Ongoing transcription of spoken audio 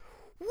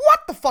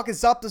fuck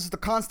is up? This is the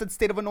Constant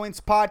State of Annoyance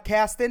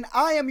podcast, and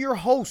I am your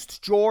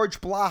host,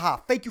 George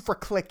Blaha. Thank you for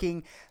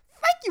clicking.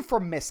 Thank you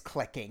for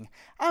misclicking.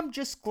 I'm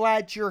just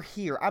glad you're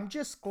here. I'm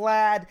just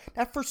glad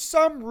that for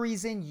some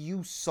reason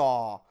you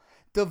saw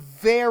the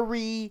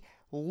very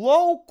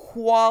low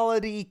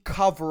quality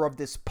cover of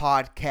this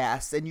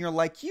podcast, and you're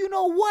like, you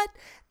know what?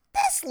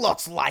 This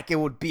looks like it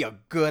would be a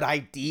good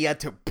idea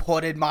to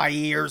put in my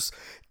ears.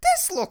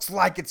 This looks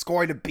like it's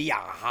going to be a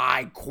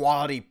high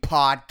quality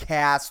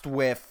podcast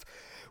with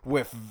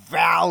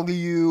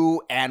value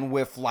and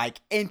with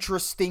like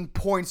interesting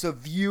points of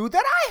view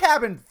that I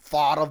haven't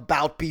thought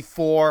about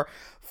before.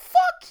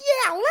 Fuck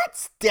yeah,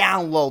 let's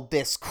download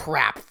this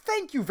crap.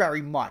 Thank you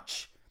very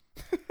much.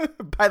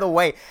 By the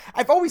way,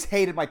 I've always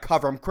hated my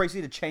cover. I'm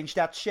crazy to change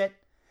that shit.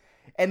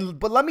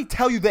 But let me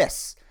tell you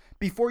this.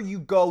 Before you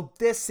go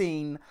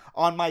dissing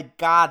on my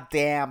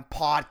goddamn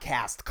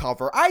podcast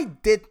cover, I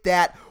did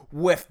that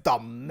with the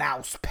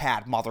mouse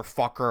pad,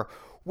 motherfucker.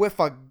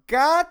 With a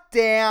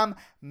goddamn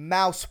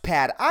mouse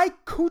pad. I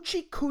cooed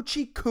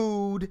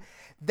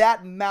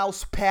that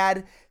mouse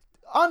pad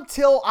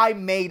until I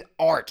made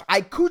art.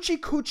 I cooed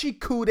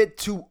it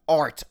to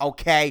art,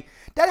 okay?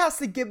 That has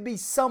to give me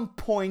some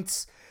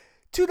points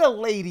to the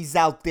ladies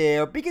out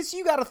there, because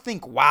you gotta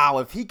think, wow,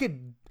 if he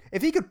could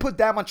put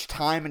that much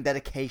time and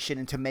dedication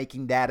into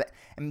making that,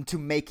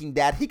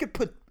 he could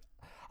put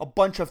a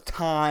bunch of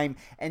time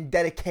and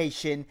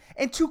dedication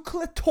into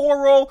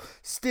clitoral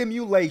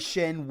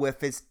stimulation with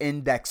his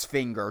index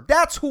finger.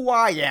 That's who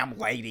I am,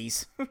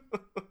 ladies.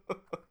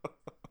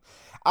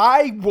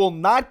 I will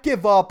not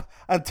give up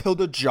until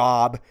the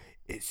job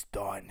is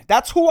done.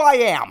 That's who I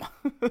am.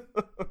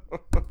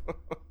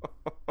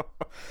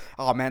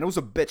 Oh man, it was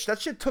a bitch. That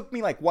shit took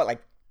me like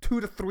 2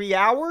 to 3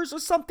 hours or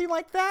something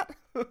like that.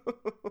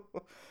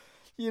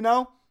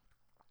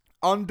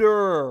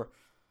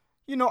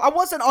 I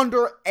wasn't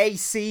under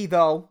AC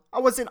though. I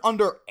wasn't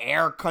under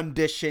air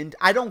conditioned.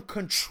 I don't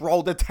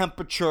control the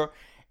temperature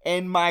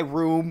in my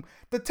room.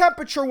 The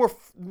temperature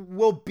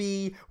will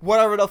be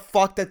whatever the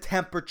fuck the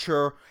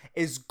temperature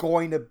is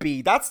going to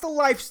be. That's the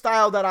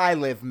lifestyle that I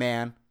live,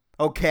 man.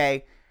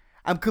 Okay?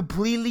 I'm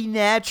completely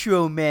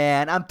natural,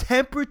 man. I'm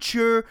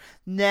temperature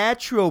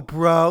natural,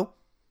 bro.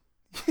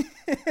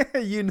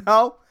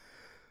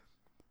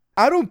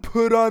 I don't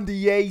put on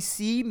the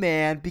AC,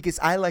 man, because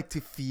I like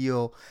to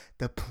feel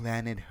the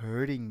planet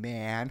hurting,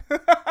 man.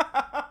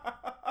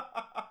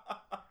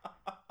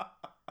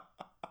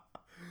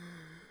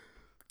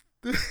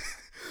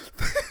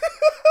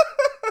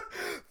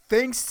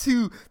 Thanks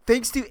to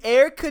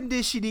air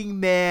conditioning,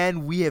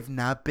 man, we have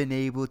not been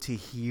able to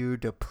hear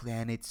the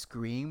planet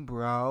scream,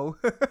 bro.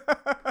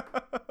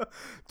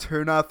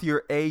 Turn off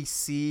your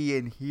AC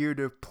and hear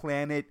the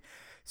planet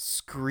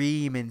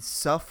scream in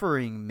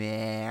suffering,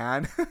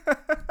 man.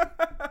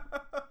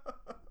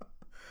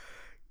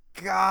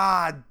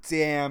 God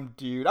damn,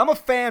 dude. I'm a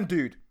fan,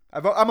 dude.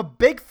 I'm a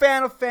big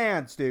fan of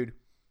fans, dude.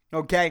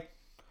 Okay?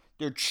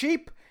 They're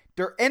cheap,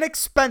 they're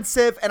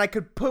inexpensive, and I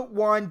could put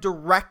one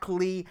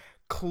directly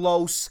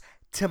close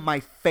to my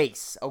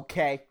face,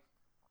 okay?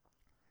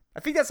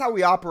 I think that's how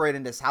we operate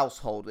in this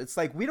household. It's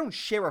like we don't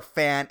share a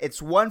fan. It's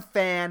one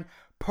fan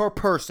per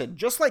person.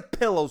 Just like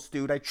pillows,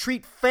 dude. I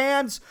treat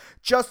fans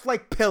just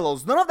like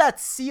pillows. None of that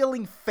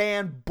ceiling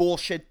fan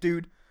bullshit,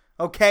 dude.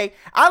 Okay?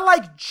 I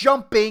like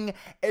jumping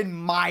in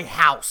my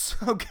house.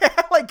 Okay?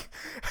 I like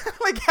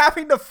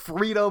having the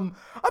freedom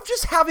of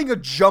just having a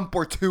jump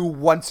or two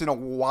once in a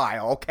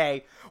while,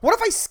 okay? What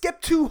if I skip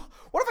too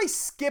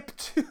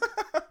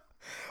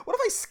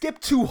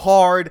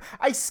hard,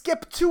 I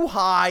skip too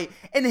high,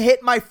 and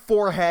hit my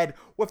forehead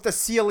with the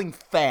ceiling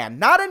fan?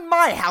 Not in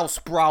my house,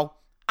 bro.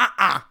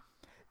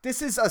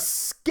 This is a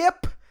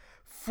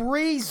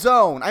skip-free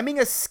zone. I mean,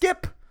 what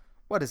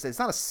is it? It's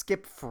not a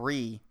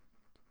skip-free.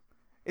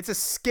 It's a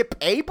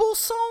skip-able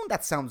zone?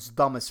 That sounds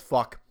dumb as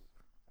fuck.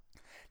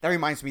 That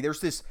reminds me, there's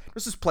this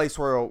place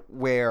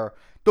where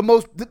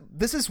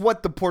this is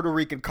what the Puerto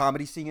Rican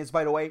comedy scene is,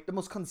 by the way. The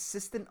most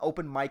consistent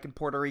open mic in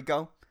Puerto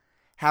Rico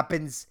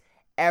happens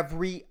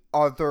every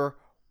other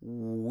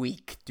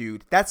week,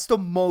 dude. That's the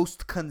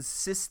most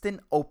consistent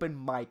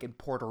open mic in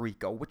Puerto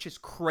Rico, which is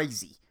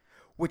crazy,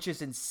 which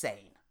is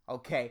insane,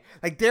 okay?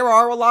 Like, there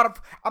are a lot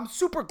of... I'm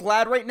super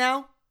glad right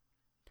now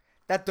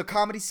that the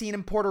comedy scene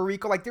in Puerto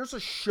Rico, like, there's a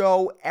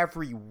show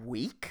every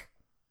week,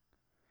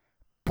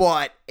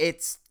 but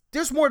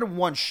there's more than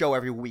one show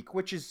every week,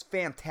 which is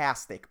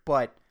fantastic,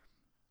 but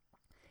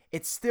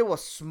it's still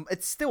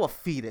a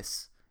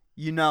fetus,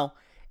 you know?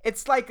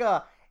 It's like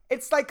a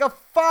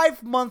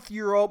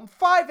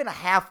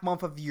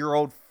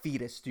 5.5-month-old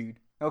fetus, dude.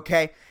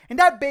 Okay? And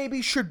that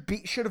baby should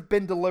have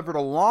been delivered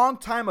a long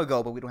time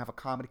ago, but we don't have a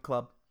comedy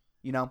club,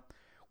 you know?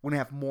 We don't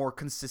have more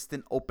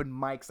consistent open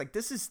mics. Like,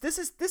 this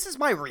is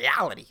my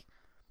reality.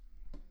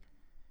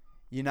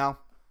 You know?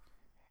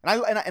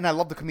 And I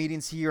love the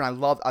comedians here, and I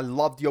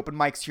love the open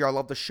mics here. I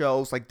love the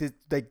shows. Like,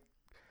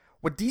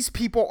 what these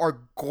people are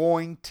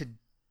going to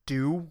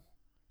do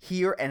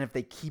here, and if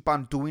they keep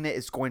on doing it,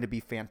 it's going to be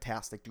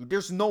fantastic, dude.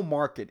 There's no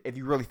market if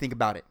you really think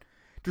about it.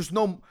 There's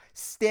no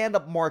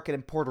stand-up market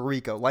in Puerto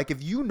Rico. Like,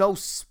 if you know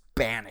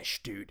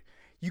Spanish, dude,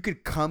 you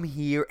could come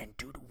here and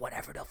do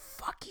whatever the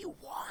fuck you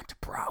want,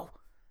 bro.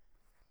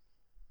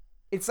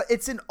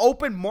 It's an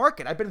open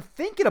market. I've been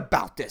thinking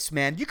about this,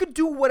 man. You could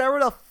do whatever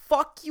the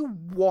fuck you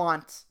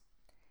want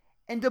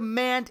and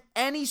demand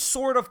any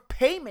sort of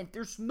payment.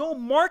 There's no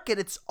market.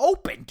 It's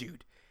open,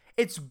 dude.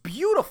 It's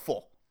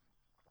beautiful.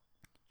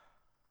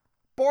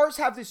 Bars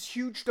have this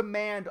huge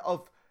demand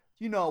of,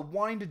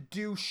 wanting to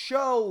do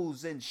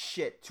shows and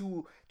shit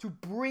to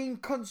bring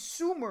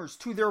consumers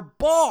to their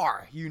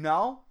bar,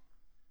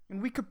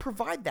 And we could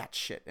provide that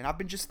shit. And I've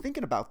been just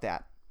thinking about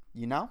that,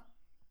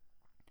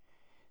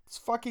 It's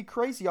fucking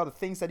crazy all the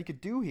things that you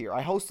could do here.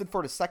 I hosted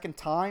for the second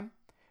time.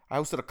 I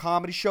hosted a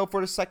comedy show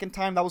for the second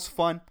time. That was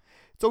fun.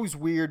 It's always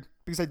weird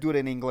because I do it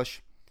in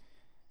English.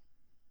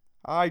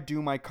 I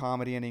do my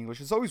comedy in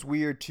English. It's always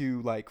weird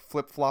to, like,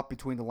 flip-flop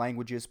between the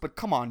languages. But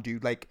come on,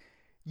 dude. Like,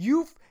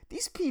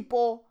 these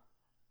people,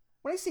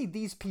 when I say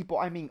these people,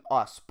 I mean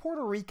us.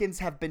 Puerto Ricans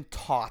have been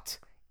taught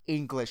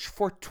English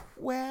for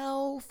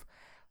 12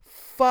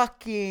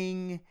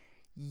 fucking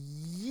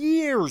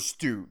years,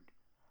 dude.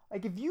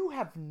 Like, if you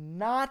have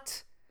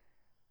not,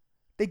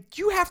 like,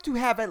 you have to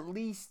have at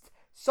least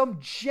some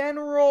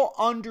general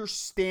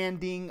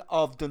understanding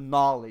of the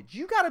knowledge.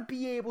 You got to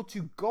be able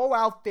to go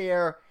out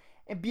there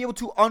and be able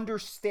to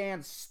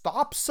understand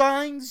stop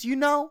signs, You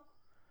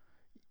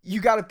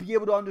got to be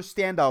able to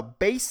understand the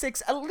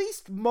basics. At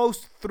least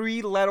most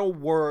 3-letter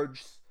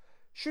words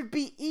should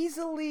be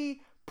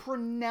easily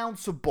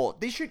pronounceable.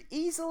 They should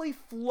easily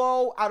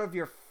flow out of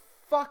your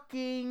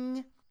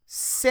fucking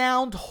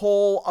sound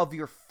hole of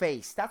your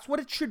face. That's what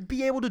it should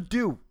be able to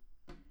do.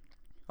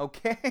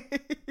 Okay?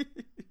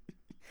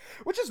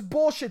 Which is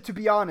bullshit, to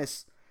be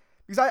honest.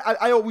 Because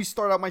I always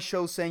start out my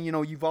show saying,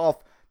 you've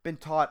all been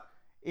taught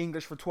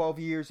English for 12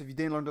 years. If you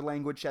didn't learn the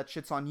language, that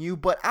shit's on you.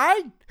 But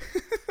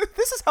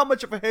this is how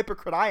much of a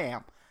hypocrite I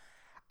am.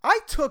 I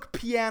took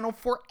piano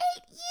for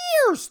 8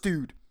 years,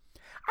 dude.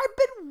 I've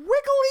been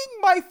wiggling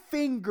my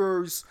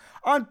fingers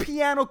on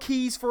piano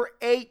keys for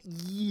 8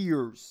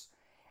 years.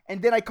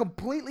 And then I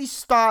completely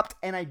stopped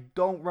and I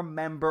don't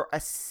remember a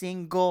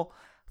single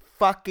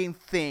fucking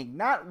thing.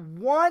 Not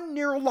one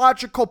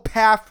neurological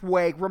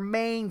pathway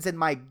remains in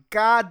my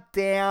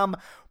goddamn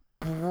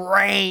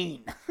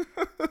brain.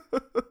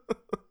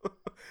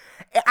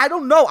 I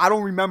don't know. I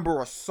don't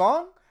remember a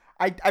song.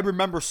 I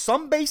remember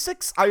some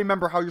basics. I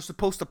remember how you're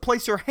supposed to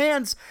place your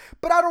hands,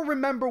 but I don't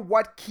remember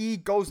what key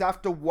goes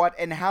after what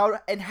and how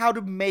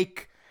to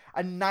make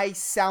a nice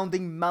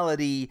sounding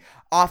melody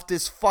off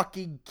this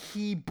fucking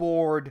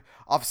keyboard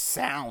of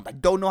sound. I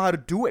don't know how to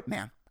do it,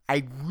 man.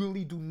 I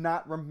really do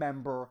not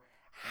remember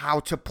how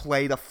to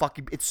play the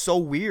fucking... It's so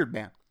weird,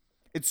 man.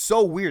 It's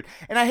so weird.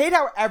 And I hate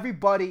how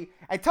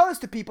I tell this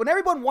to people, and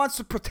everyone wants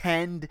to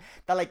pretend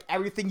that, like,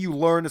 everything you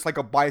learn is like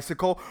a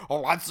bicycle.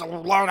 Oh, once you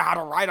learn how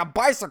to ride a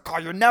bicycle,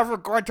 you're never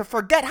going to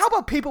forget. How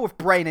about people with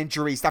brain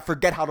injuries that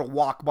forget how to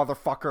walk,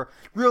 motherfucker?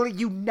 Really,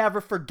 you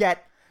never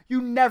forget.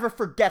 You never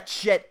forget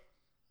shit.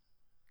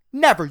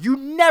 Never. You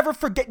never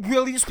forget.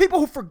 Really, there's people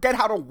who forget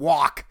how to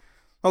walk,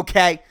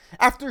 okay?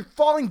 After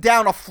falling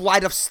down a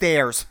flight of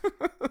stairs.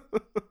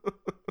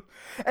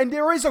 And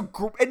there is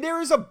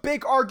a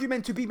big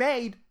argument to be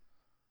made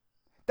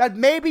that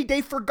maybe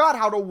they forgot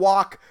how to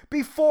walk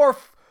before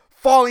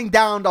falling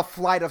down the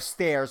flight of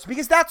stairs,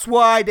 because that's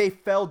why they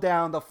fell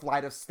down the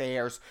flight of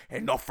stairs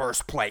in the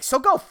first place. So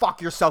go fuck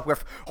yourself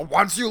with,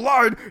 once you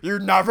learn, you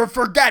never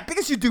forget,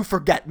 because you do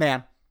forget,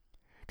 man.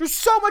 There's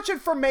so much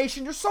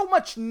information, there's so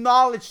much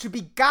knowledge to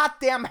be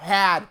goddamn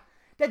had,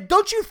 that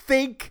don't you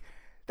think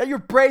that your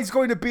brain's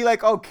going to be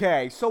like,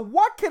 okay, so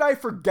what can I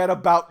forget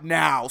about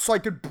now so I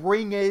could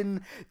bring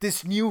in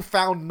this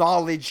newfound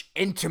knowledge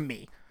into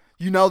me?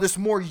 This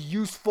more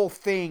useful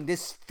thing,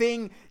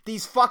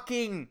 these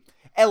fucking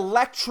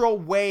electro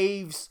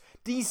waves,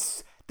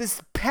 this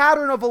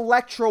pattern of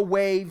electro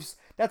waves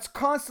that's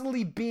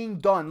constantly being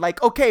done.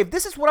 Like, okay, if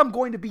this is what I'm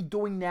going to be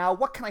doing now,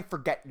 what can I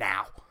forget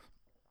now?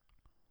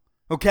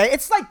 Okay,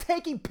 it's like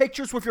taking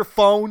pictures with your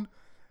phone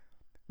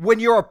when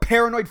you're a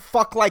paranoid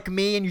fuck like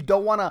me and you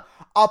don't want to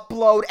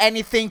upload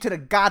anything to the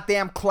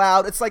goddamn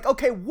cloud. It's like,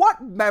 okay,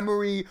 what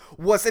memory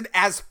wasn't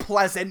as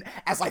pleasant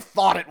as I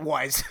thought it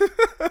was?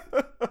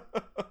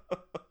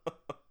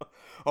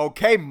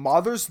 Okay,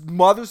 Mother's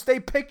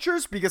Day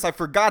pictures because I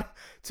forgot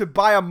to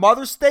buy a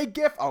Mother's Day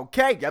gift.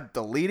 Okay, yep,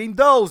 deleting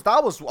those.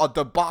 That was a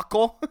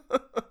debacle.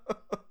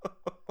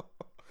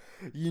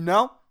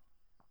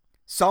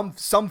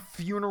 Some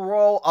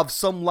funeral of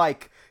some,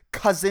 like,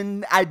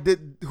 cousin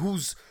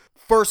whose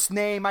first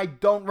name I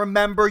don't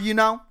remember,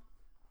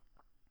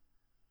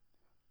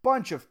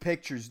 Bunch of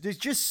pictures. There's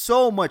just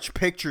so much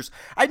pictures.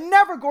 I'm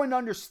never going to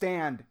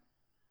understand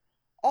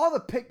all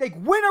the like,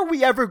 when are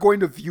we ever going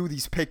to view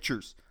these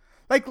pictures?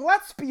 Like,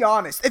 let's be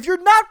honest. If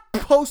you're not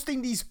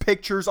posting these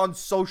pictures on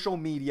social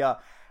media,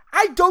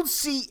 I don't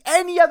see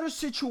any other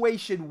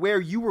situation where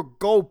you will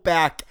go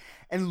back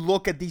and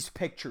look at these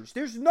pictures.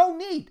 There's no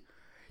need.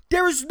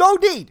 There is no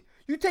need.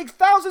 You take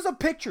thousands of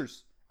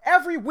pictures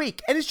every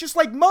week. And it's just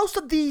like most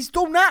of these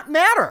do not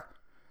matter.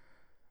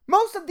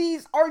 Most of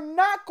these are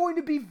not going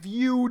to be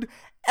viewed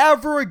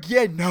ever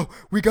again. No,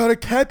 we gotta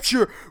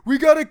capture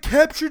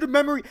the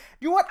memory.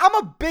 You know what? I'm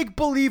a big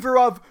believer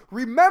of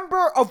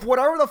remember of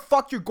whatever the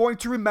fuck you're going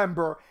to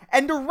remember,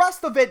 and the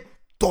rest of it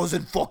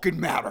doesn't fucking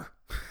matter.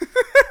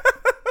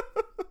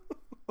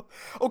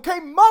 Okay,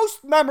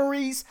 most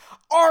memories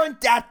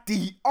aren't that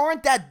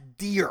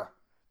dear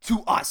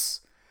to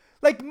us.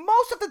 Like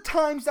most of the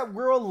times that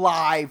we're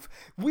alive,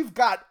 we've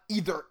got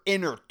either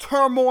inner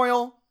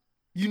turmoil,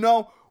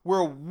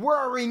 we're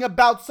worrying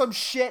about some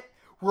shit,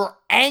 we're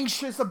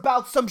anxious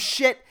about some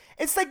shit.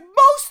 It's like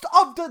most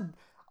of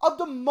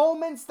the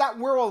moments that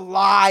we're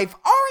alive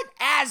aren't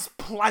as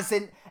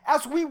pleasant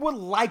as we would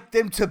like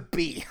them to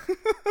be.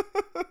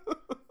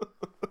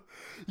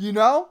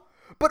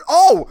 But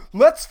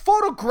let's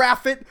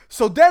photograph it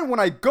so then when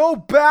I go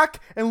back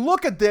and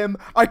look at them,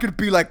 I could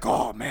be like,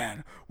 oh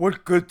man,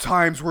 what good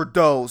times were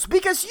those?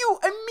 Because you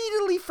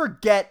immediately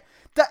forget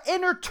the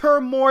inner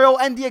turmoil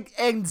and the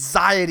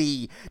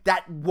anxiety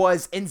that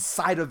was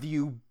inside of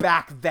you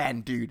back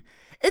then, dude.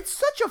 It's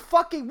such a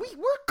fucking...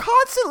 We're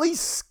constantly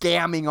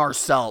scamming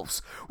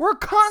ourselves. We're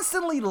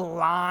constantly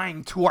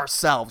lying to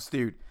ourselves,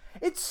 dude.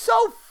 It's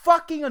so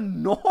fucking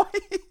annoying.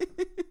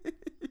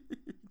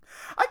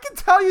 I can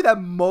tell you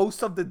that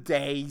most of the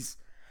days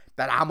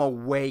that I'm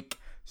awake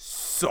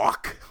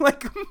suck.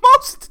 Like,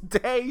 most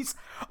days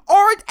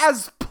aren't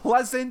as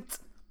pleasant.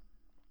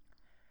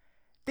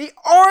 They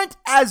aren't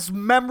as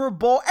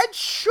memorable and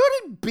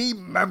shouldn't be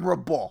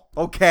memorable,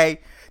 okay?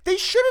 They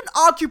shouldn't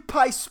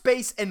occupy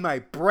space in my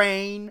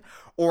brain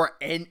or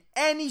in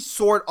any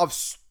sort of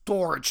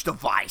storage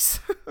device.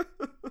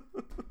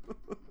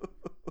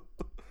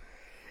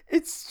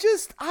 It's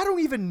just, I don't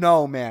even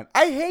know, man.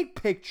 I hate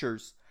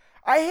pictures.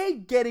 I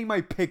hate getting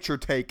my picture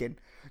taken,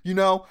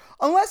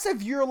 Unless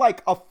if you're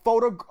like a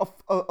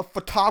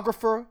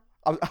photographer.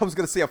 I was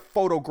going to say a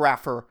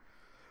photographer.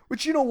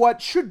 Which, you know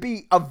what, should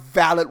be a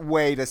valid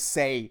way to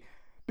say.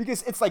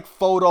 Because it's like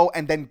photo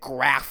and then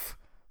graph.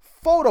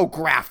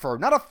 Photographer,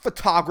 not a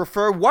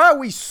photographer. Why are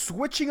we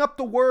switching up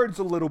the words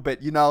a little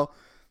bit, to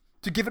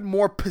give it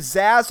more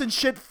pizzazz and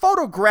shit?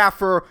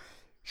 Photographer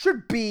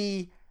should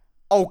be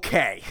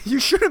okay. You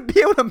shouldn't be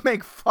able to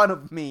make fun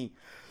of me.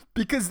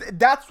 Because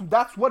that's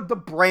what the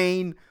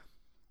brain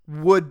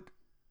would,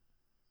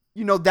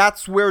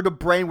 that's where the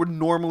brain would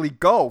normally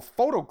go.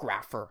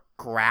 Photographer.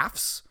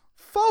 Graphs.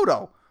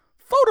 Photo.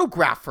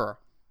 Photographer.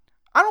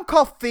 I don't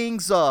call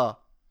things a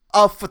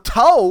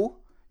photo.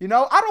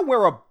 I don't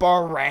wear a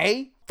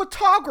beret.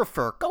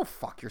 Photographer. Go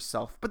fuck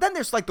yourself. But then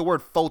there's like the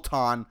word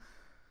photon.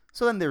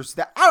 So then there's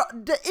that.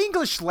 The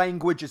English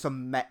language is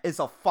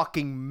a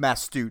fucking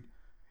mess, dude.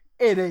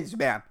 It is,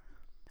 man.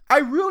 I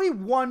really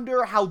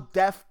wonder how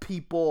deaf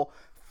people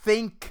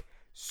think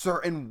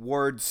certain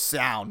words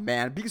sound,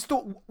 man. Because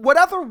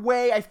whatever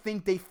way I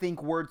think they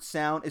think words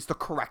sound is the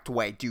correct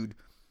way, dude.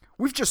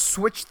 We've just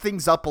switched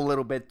things up a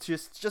little bit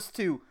just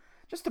to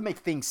make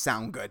things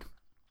sound good.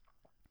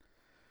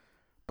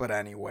 But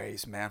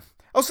anyways, man.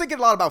 I was thinking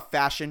a lot about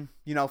fashion.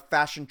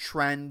 Fashion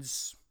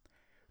trends,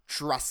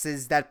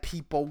 dresses that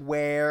people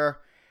wear.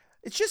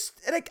 It's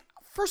just, like,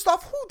 first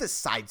off, who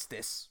decides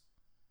this?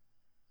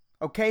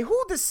 Okay,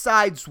 who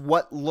decides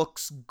what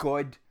looks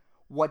good,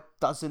 what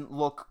doesn't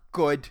look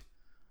good?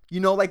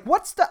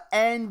 What's the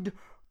end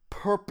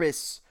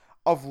purpose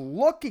of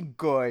looking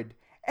good?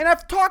 And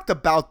I've talked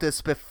about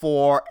this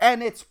before,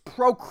 and it's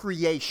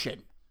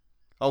procreation.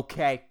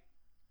 Okay?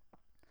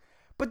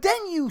 But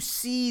then you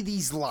see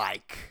these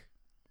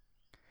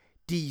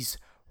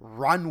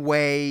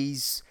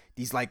runways,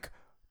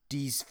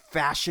 these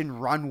fashion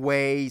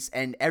runways,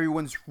 and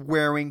everyone's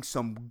wearing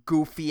some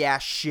goofy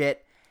ass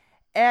shit.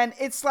 And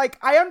it's like,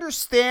 I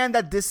understand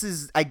that this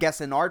is, I guess,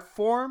 an art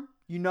form.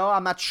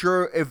 I'm not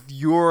sure if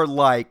you're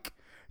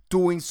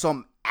doing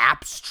some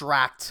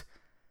abstract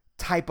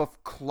type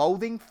of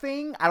clothing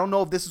thing. I don't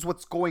know if this is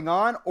what's going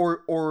on,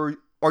 or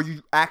are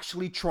you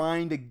actually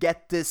trying to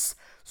get this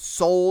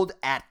sold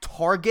at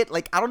Target?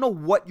 I don't know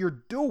what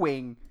you're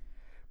doing,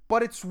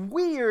 but it's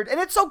weird, and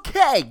it's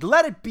okay.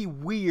 Let it be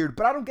weird,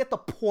 but I don't get the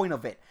point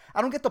of it.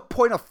 I don't get the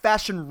point of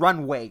fashion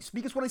runways,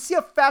 because when I see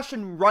a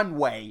fashion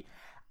runway,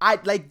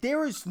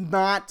 there is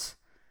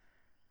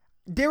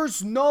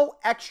no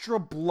extra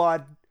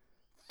blood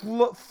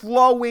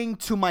flowing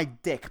to my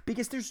dick,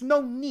 because there's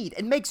no need.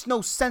 It makes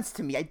no sense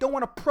to me. I don't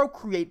want to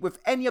procreate with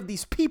any of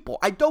these people.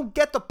 I don't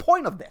get the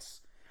point of this.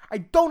 I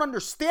don't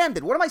understand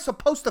it. What am I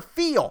supposed to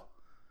feel?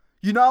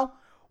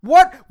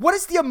 What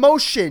is the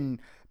emotion?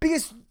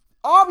 Because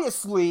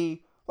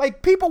obviously,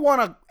 people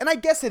want to, and I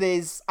guess it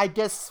is,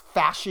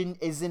 fashion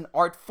is an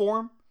art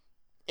form.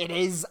 It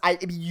is.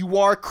 You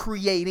are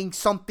creating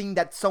something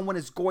that someone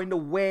is going to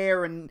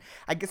wear, and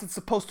I guess it's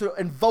supposed to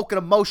invoke an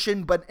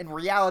emotion, but in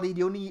reality,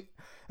 the only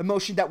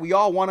emotion that we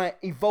all want to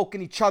evoke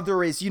in each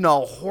other is,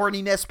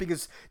 horniness,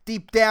 because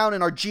deep down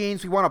in our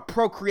genes, we want to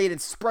procreate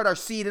and spread our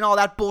seed and all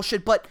that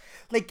bullshit. But,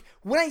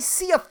 when I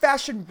see a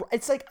fashion,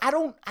 it's I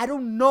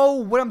don't know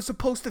what I'm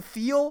supposed to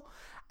feel.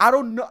 I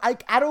don't know.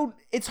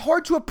 It's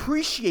hard to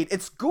appreciate.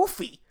 It's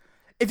goofy.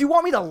 If you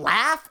want me to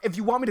laugh, if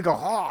you want me to go,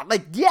 oh,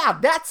 like, yeah,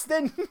 that's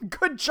then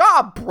good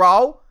job,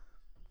 bro.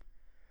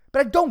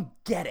 But I don't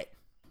get it,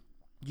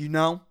 you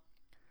know?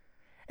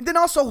 And then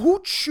also,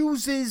 who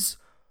chooses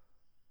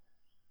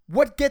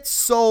what gets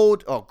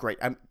sold? Oh, great.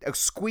 A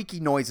squeaky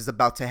noise is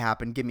about to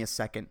happen. Give me a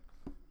second.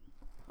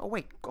 Oh,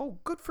 wait. Oh,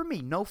 good for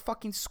me. No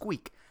fucking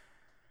squeak.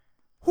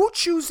 Who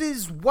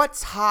chooses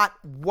what's hot,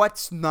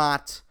 what's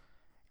not,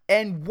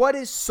 and what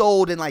is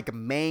sold in, like,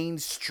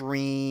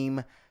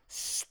 mainstream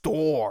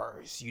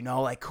stores, you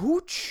know? Like,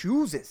 who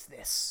chooses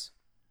this?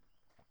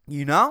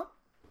 You know?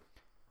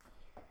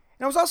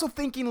 And I was also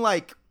thinking,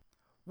 like,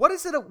 what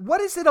is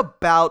it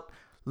about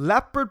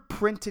leopard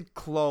printed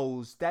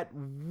clothes that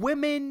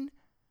women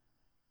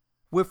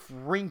with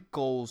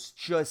wrinkles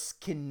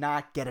just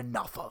cannot get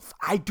enough of?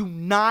 I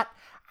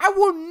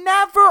will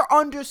never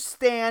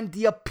understand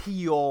the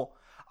appeal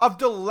of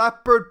the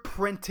leopard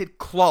printed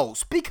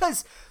clothes,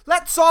 because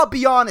let's all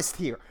be honest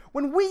here.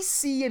 When we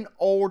see an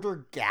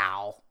older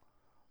gal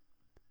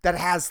that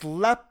has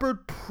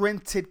leopard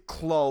printed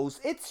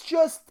clothes, it's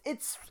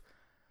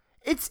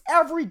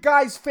every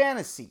guy's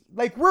fantasy.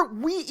 Like,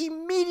 we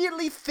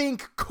immediately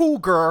think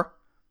cougar,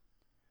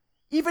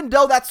 even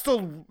though that's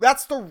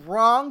the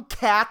wrong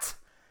cat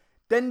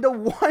than the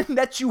one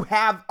that you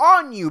have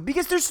on you,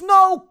 because there's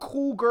no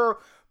cougar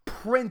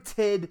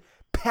printed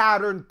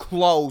pattern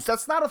clothes.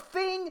 That's not a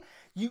thing.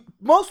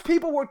 Most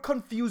people would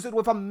confuse it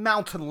with a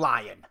mountain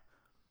lion.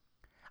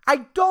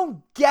 I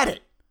don't get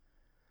it.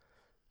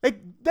 Like,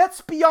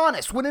 let's be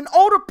honest. When an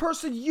older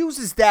person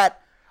uses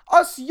that,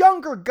 us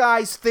younger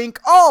guys think,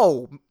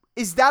 oh,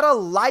 is that a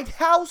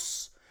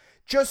lighthouse?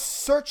 Just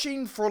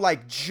searching for,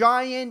 like,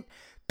 giant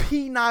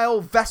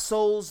penile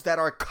vessels that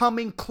are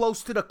coming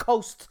close to the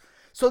coast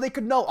so they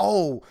could know,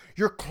 oh,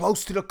 you're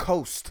close to the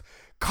coast.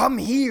 Come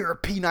here,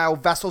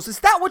 penile vessels. Is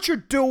that what you're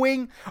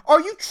doing? Are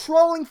you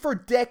trolling for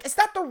dick? Is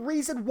that the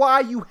reason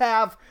why you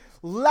have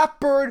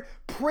leopard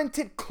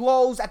printed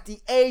clothes at the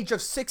age of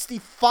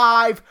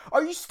 65?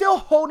 Are you still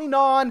holding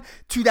on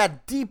to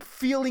that deep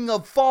feeling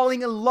of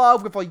falling in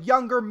love with a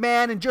younger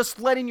man and just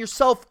letting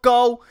yourself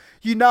go,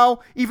 you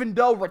know, even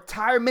though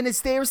retirement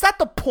is there? Is that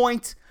the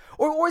point?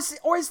 Or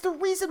is the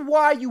reason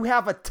why you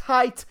have a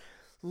tight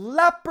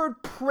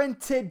leopard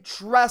printed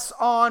dress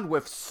on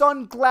with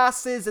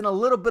sunglasses and a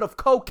little bit of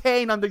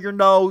cocaine under your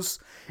nose,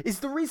 is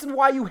the reason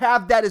why you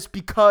have that is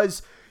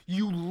because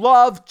you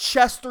love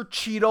Chester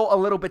Cheeto a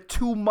little bit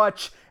too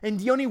much, and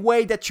the only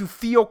way that you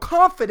feel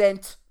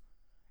confident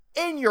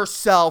in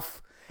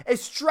yourself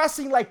is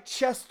dressing like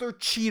Chester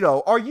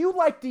Cheeto? Are you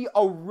like the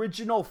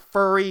original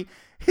furry?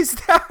 Is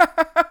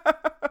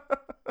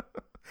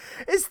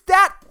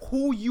that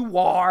who you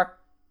are?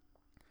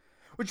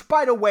 Which,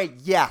 by the way,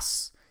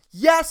 yes,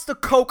 the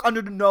coke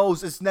under the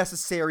nose is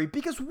necessary,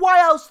 because why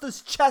else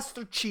does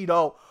Chester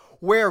Cheeto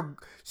wear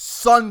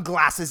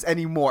sunglasses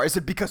anymore? Is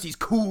it because he's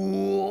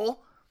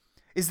cool?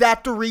 Is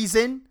that the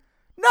reason?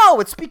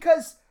 No, it's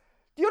because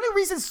the only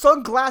reason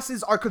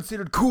sunglasses are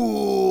considered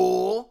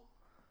cool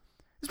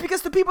is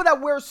because the people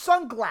that wear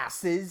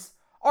sunglasses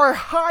are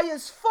high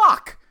as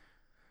fuck.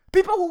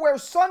 People who wear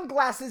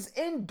sunglasses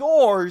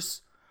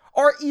indoors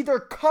are either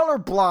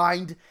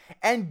colorblind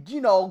and, you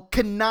know,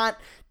 cannot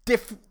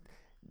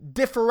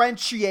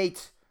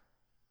differentiate,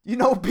 you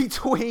know,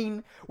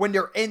 between when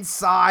they're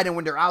inside and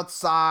when they're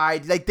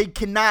outside. Like, they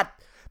cannot,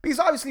 because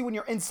obviously when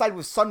you're inside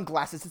with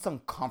sunglasses, it's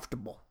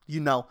uncomfortable,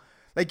 you know?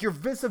 Like, your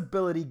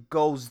visibility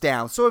goes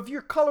down. So if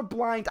you're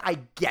colorblind, I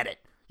get it,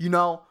 you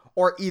know?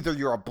 Or either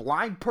you're a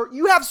blind person,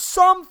 you have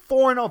some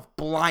form of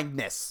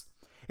blindness.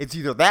 It's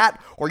either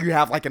that, or you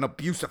have, like, an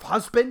abusive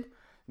husband.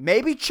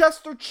 Maybe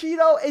Chester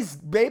Cheeto is,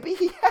 maybe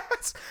he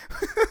has.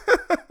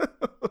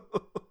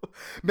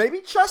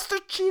 Maybe Chester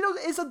Cheeto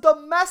is a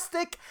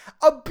domestic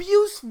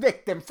abuse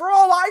victim, for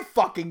all I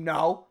fucking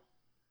know.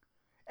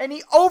 And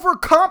he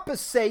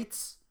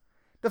overcompensates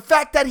the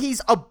fact that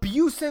he's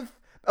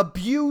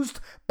abused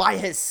by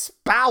his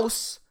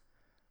spouse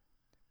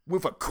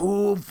with a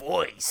cool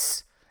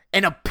voice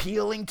and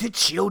appealing to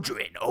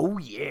children. Oh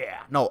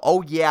yeah. No,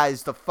 oh yeah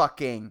is the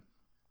fucking,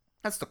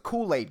 that's the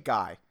Kool-Aid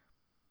guy.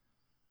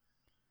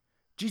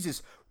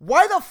 Jesus,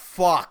 why the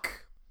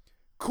fuck?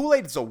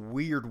 Kool-Aid is a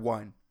weird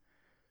one.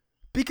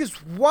 Because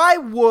why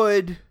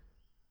would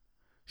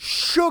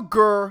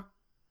sugar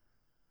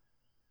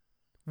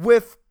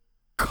with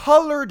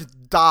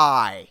colored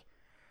dye?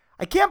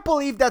 I can't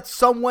believe that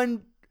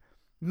someone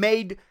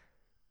made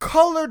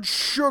colored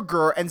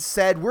sugar and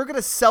said, we're going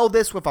to sell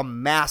this with a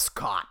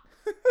mascot.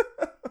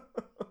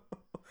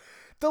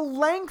 The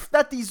length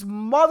that these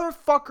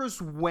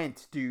motherfuckers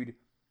went, dude,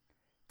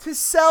 to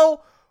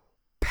sell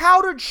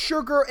powdered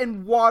sugar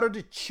and water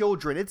to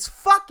children. It's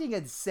fucking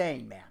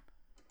insane, man.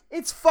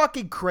 It's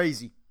fucking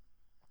crazy.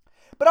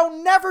 But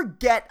I'll never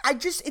get,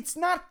 it's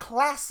not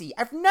classy.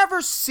 I've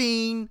never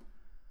seen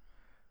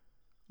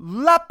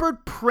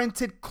leopard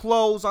printed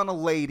clothes on a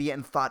lady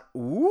and thought,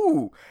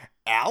 ooh,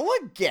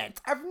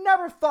 elegant. I've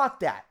never thought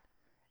that.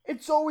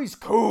 It's always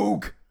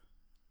coog.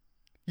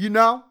 You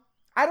know?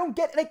 I don't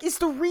get, like, is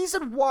the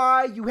reason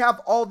why you have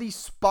all these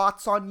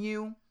spots on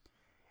you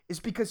is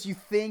because you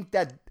think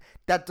that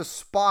the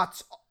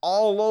spots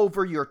all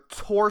over your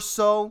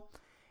torso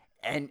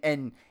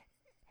and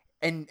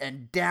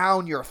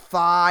down your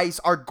thighs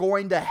are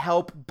going to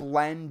help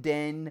blend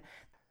in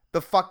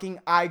the fucking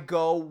I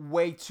go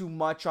way too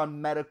much on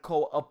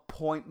medical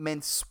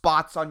appointments,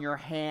 spots on your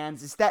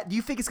hands? Do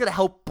you think it's going to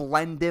help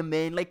blend them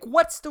in? Like,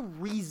 what's the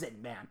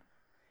reason, man?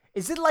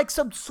 Is it like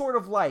some sort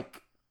of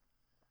like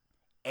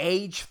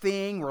age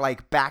thing where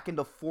like back in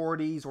the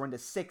 40s or in the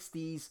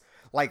 60s,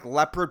 like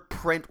leopard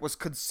print was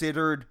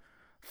considered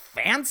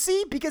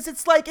fancy? Because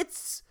it's like,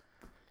 it's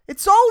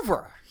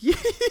over. You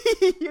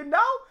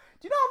know?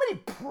 Do you know how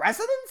many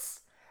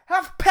presidents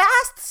have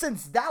passed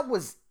since that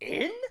was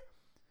in?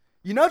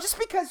 You know, just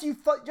because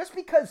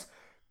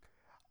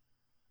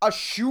a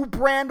shoe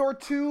brand or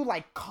two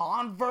like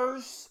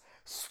Converse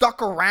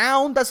stuck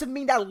around doesn't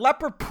mean that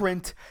leopard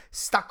print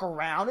stuck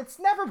around. It's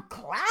never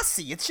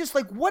classy. It's just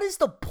like, what is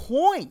the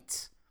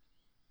point?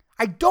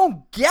 I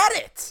don't get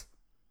it.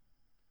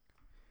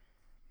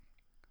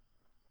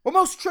 What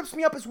most trips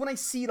me up is when I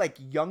see like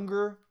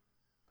younger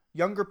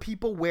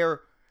people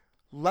wear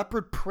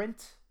leopard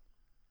print.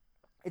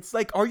 It's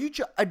like, are you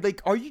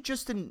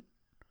just an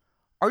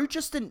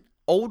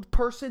old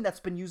person that's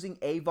been using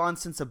Avon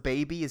since a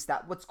baby? Is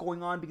that what's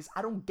going on? Because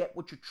I don't get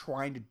what you're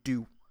trying to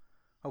do.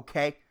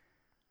 Okay?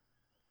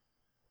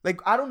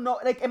 Like, I don't know.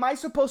 Like, am I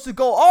supposed to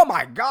go, oh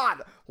my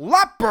God,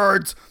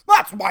 leopards?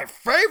 That's my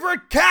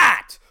favorite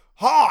cat.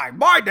 Hi,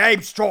 my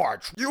name's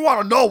George. You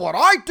want to know what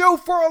I do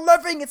for a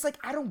living? It's like,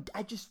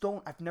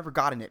 I've never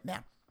gotten it,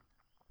 man.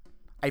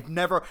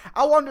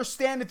 I'll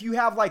understand if you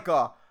have like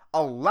a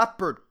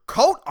leopard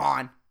coat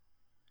on,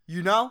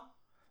 you know?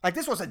 Like,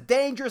 this was a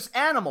dangerous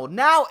animal.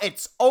 Now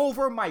it's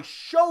over my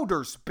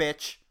shoulders,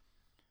 bitch.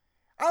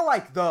 I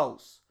like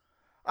those.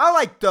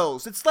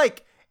 It's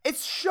like,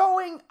 it's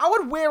showing, I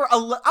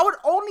would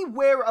only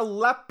wear a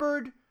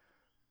leopard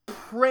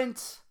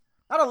print,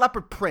 not a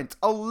leopard print,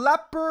 a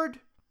leopard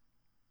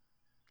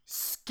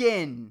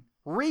skin,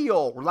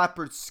 real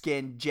leopard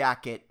skin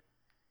jacket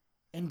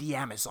in the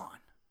Amazon,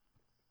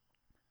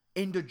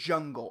 in the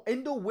jungle,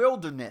 in the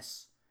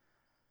wilderness.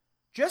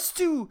 Just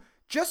to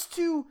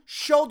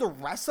show the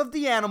rest of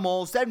the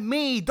animals that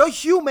me, the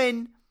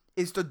human,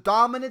 is the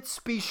dominant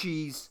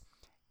species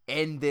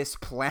in this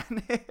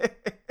planet.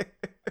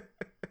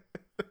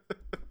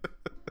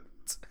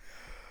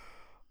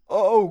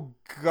 Oh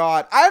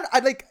God. I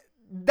like,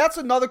 that's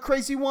another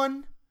crazy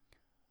one.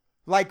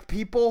 Like,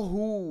 people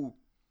who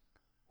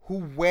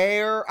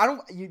wear,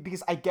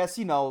 because I guess,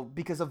 you know,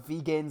 because of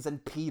vegans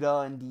and PETA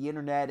and the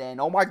internet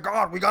and, oh my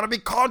God, we gotta be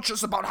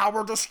conscious about how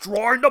we're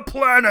destroying the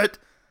planet.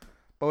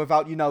 But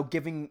without, you know,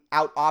 giving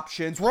out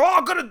options. We're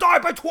all gonna die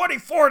by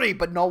 2040.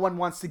 But no one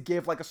wants to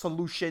give like a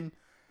solution.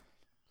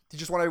 They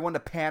just want everyone to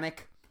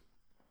panic.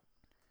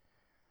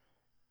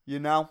 You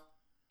know?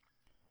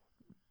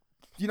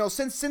 You know,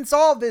 since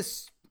all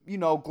this, you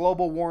know,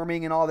 global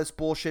warming and all this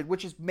bullshit,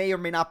 which is may or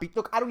may not be.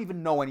 Look, I don't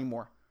even know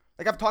anymore.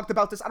 Like, I've talked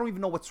about this. I don't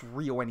even know what's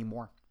real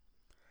anymore.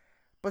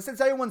 But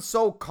since everyone's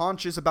so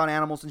conscious about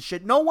animals and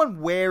shit, no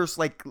one wears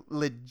like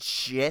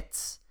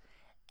legit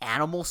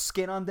animal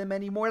skin on them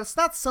anymore. It's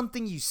not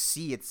something you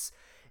see. It's,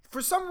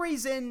 for some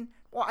reason,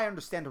 well, I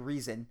understand the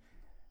reason.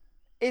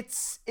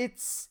 It's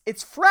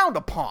frowned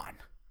upon,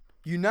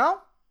 you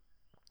know?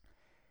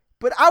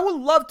 But I would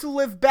love to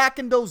live back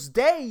in those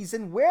days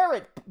and wear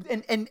it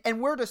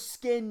and wear the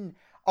skin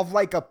of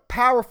like a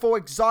powerful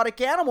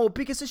exotic animal,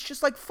 because it's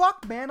just like,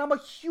 fuck, man, I'm a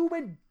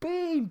human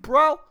being,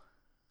 bro.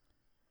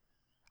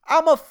 I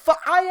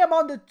am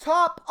on the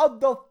top of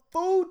the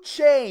food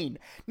chain.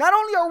 Not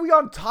only are we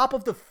on top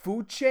of the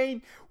food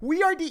chain,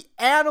 we are the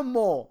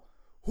animal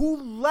who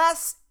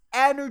less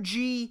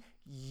energy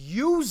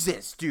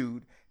uses,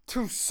 dude,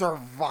 to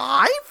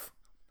survive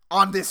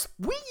on this.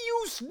 We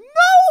use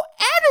no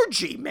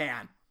energy,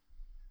 man.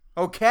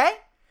 Okay?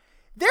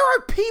 There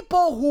are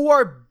people who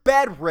are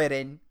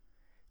bedridden.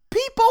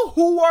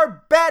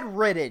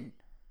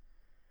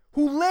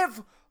 Who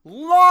live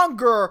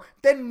longer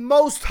than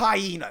most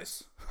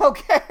hyenas.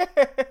 Okay?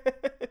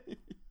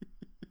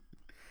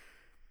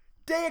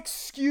 They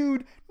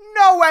exude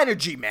no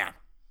energy, man.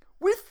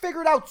 We've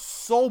figured out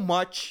so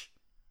much.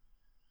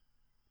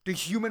 The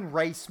human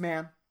race,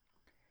 man.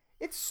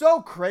 It's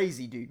so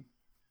crazy, dude.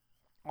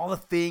 All the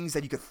things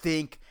that you could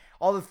think.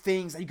 All the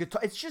things that you could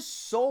talk. It's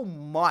just so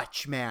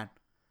much, man.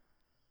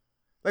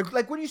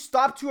 Like when you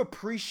stop to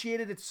appreciate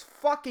it, it's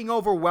fucking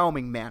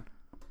overwhelming, man.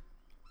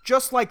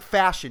 Just like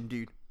fashion,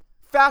 dude.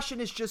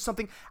 Fashion is just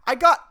something. I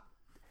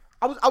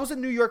was in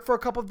New York for a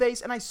couple of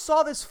days, and I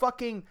saw this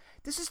fucking.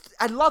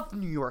 I love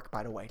New York,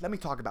 by the way. Let me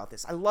talk about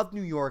this. I love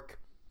New York.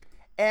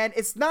 And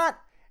it's not.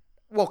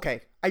 Well,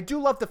 okay. I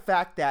do love the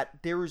fact that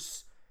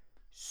there's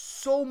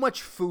so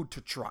much food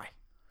to try.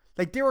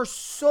 Like, there are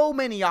so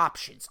many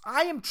options.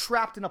 I am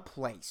trapped in a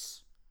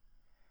place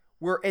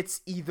where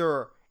it's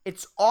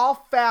all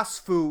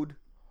fast food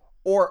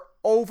or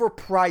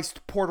overpriced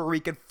Puerto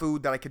Rican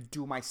food that I could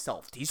do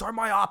myself. These are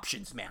my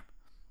options, man.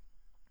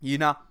 You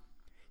know?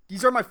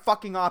 These are my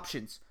fucking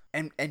options.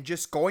 And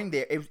just going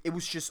there, it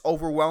was just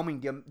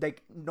overwhelming.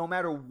 Like, no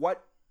matter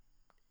what,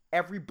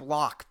 every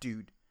block,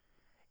 dude,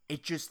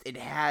 it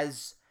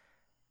has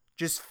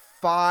just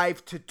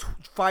 5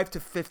 to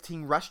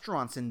 15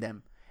 restaurants in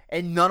them.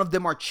 And none of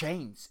them are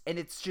chains. And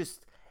it's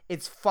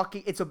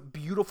a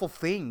beautiful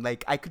thing.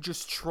 Like, I could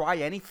just try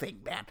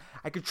anything, man.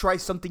 I could try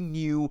something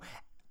new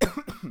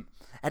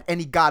at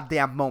any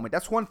goddamn moment.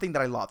 That's one thing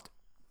that I loved.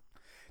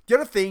 The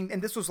other thing,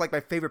 and this was like my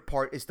favorite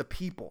part, is the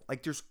people.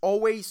 Like, there's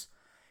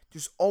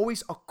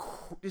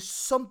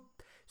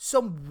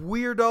some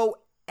weirdo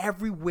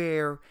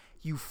everywhere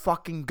you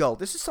fucking go.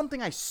 This is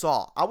something I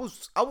saw. I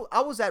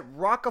was at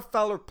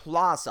Rockefeller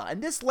Plaza,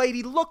 and this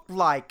lady looked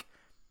like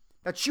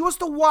that she was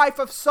the wife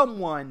of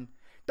someone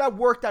that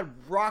worked at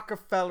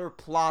Rockefeller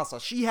Plaza.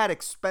 She had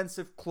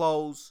expensive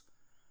clothes,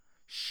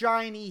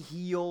 shiny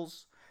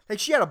heels. Like,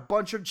 she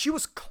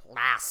was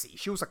classy.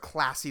 She was a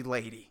classy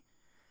lady.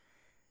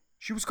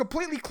 She was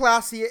completely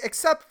classy,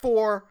 except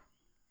for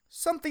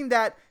something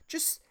that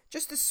just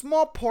a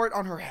small part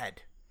on her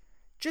head.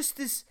 Just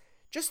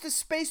the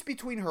space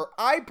between her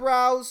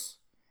eyebrows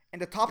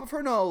and the top of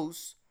her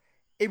nose.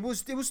 It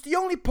was the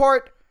only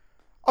part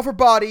of her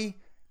body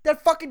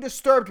that fucking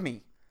disturbed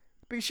me.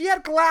 Because she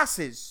had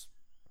glasses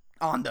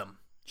on them.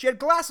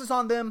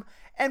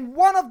 And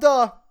one of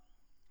the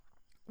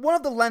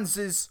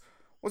lenses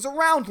was a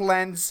round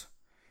lens,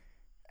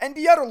 and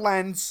the other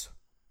lens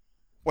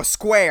was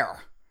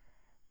square.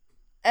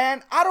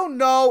 And I don't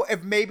know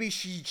if maybe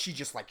she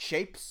just like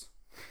shapes.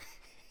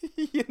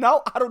 You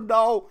know, I don't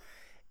know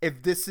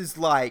if this is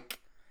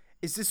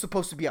this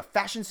supposed to be a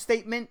fashion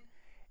statement?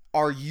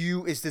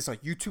 Is this a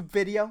YouTube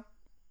video?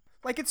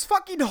 Like, it's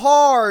fucking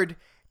hard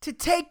to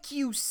take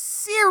you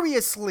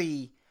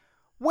seriously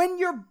when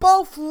your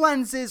both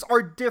lenses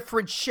are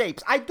different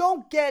shapes. I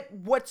don't get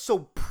what's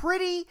so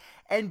pretty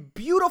and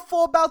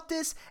beautiful about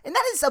this. And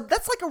that's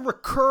like a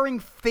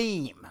recurring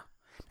theme.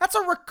 That's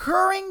a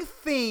recurring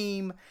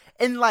theme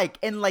in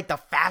the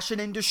fashion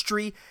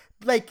industry.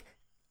 Like,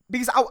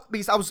 because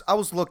I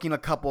was looking a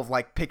couple of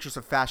like pictures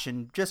of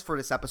fashion just for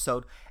this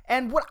episode,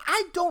 and what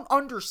I don't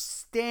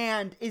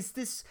understand is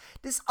this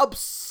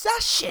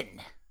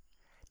obsession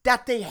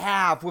that they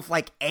have with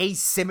like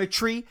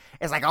asymmetry.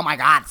 It's like, oh my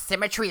god,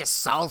 symmetry is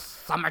so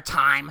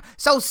summertime,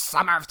 so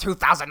summer of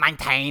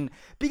 2019.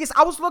 Because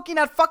I was looking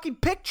at fucking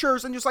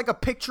pictures, and just like a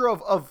picture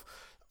of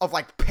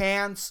like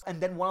pants, and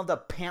then one of the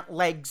pant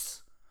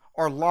legs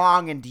are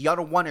long and the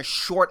other one is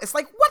short. It's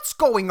like, what's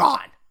going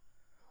on?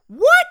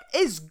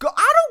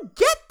 I don't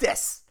get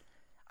this.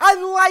 I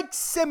like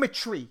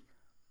symmetry.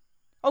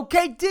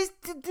 Okay, this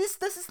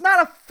is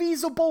not a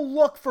feasible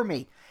look for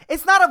me.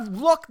 It's not a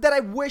look that I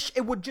wish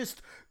it would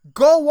just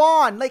go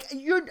on. Like,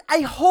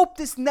 I hope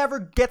this never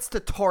gets to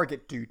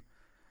Target, dude.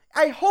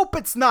 I hope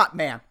it's not,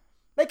 man.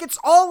 Like, it's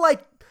all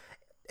like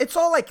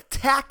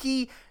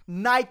tacky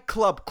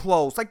nightclub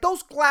clothes. Like,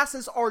 those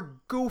glasses are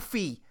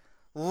goofy,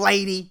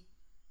 lady.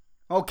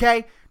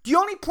 Okay? The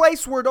only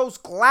place where those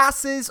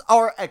glasses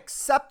are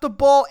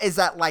acceptable is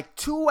at like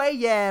 2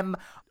 a.m.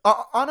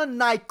 On a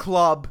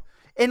nightclub,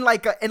 in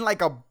like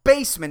a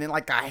basement, in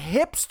like a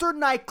hipster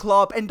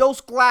nightclub, and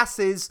those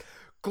glasses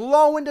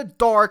glow in the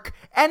dark,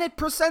 and it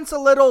presents a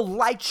little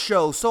light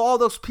show, so all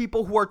those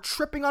people who are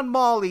tripping on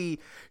Molly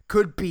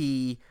could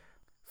be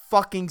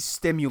fucking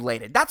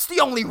stimulated. That's the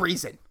only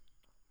reason.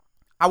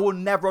 I will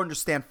never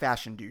understand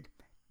fashion, dude.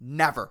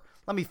 Never.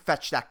 Let me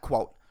fetch that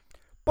quote.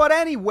 But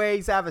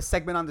anyways, I have a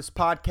segment on this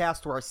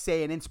podcast where I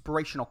say an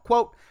inspirational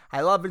quote.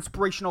 I love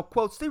inspirational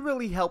quotes. They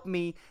really help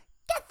me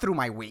get through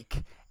my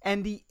week.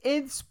 And the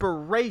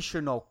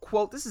inspirational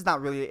quote, this is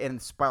not really an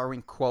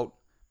inspiring quote,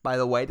 by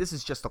the way. This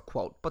is just a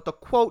quote. But the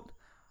quote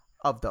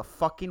of the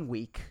fucking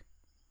week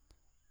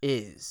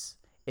is,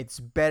 it's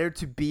better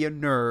to be a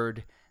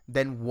nerd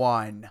than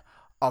one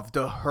of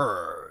the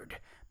herd.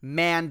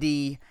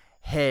 Mandy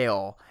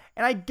Hale.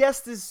 And I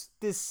guess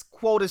this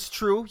quote is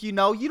true. You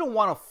know, you don't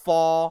want to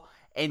fall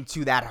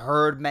into that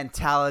herd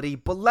mentality,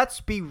 but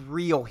let's be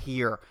real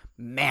here,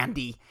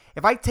 Mandy.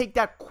 If I take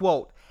that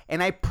quote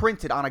and I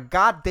print it on a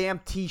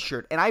goddamn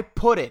t-shirt and I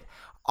put it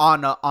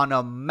on a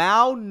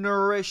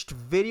malnourished,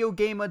 video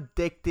game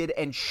addicted,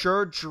 and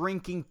sure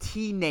drinking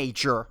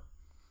teenager,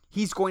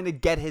 he's going to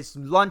get his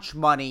lunch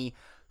money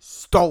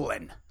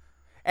stolen.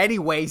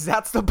 Anyways,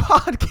 that's the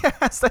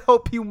podcast. I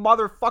hope you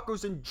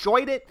motherfuckers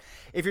enjoyed it.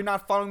 If you're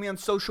not following me on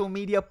social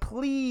media,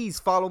 please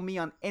follow me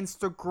on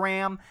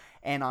Instagram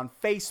and on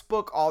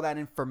Facebook. All that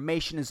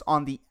information is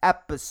on the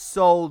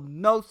episode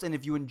notes. And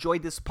if you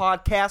enjoyed this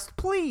podcast,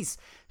 please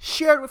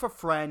share it with a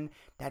friend.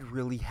 That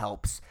really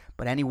helps.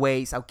 But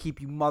anyways, I'll keep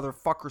you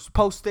motherfuckers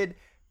posted.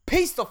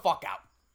 Peace the fuck out.